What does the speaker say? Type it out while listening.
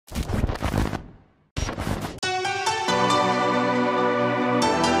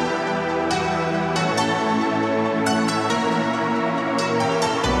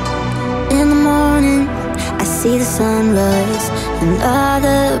see the sunrise.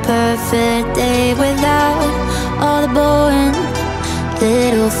 Another perfect day without all the boring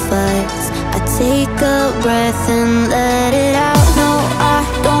little fights. I take a breath and let it out. No, I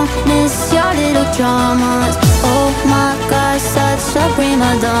don't miss your little dramas. Oh my God, such a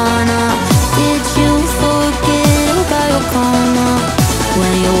prima donna. Did you forget about your coma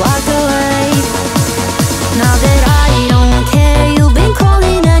when you walked away? Now that I don't care, you've been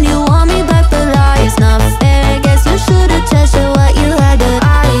calling and you want me back, but life's not fair. Guess you should've tested what you had, but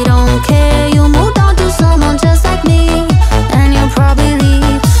I don't care. You moved on to someone just like me, and you'll probably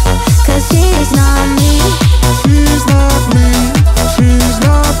leave, 'cause she's not me. She's not me. She's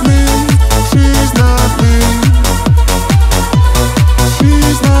not me. She's not me.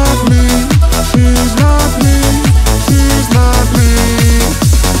 She's not me. She's not me. She's not me.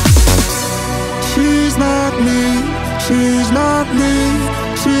 She's not me. She's not me.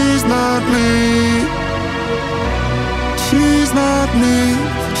 She's not me. She's not me.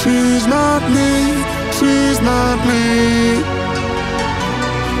 She's not me. She's not me.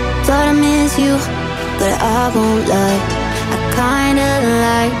 Thought I miss you, but I won't lie. I kinda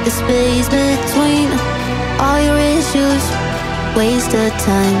like the space between all your issues. Waste of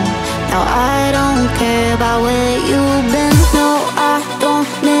time. Now I don't care about where you've been. No, I don't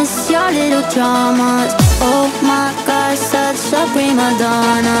miss your little dramas. Oh my God, such a prima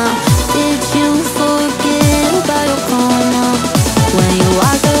donna. Did you forget about your coma when you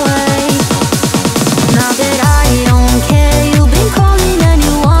walked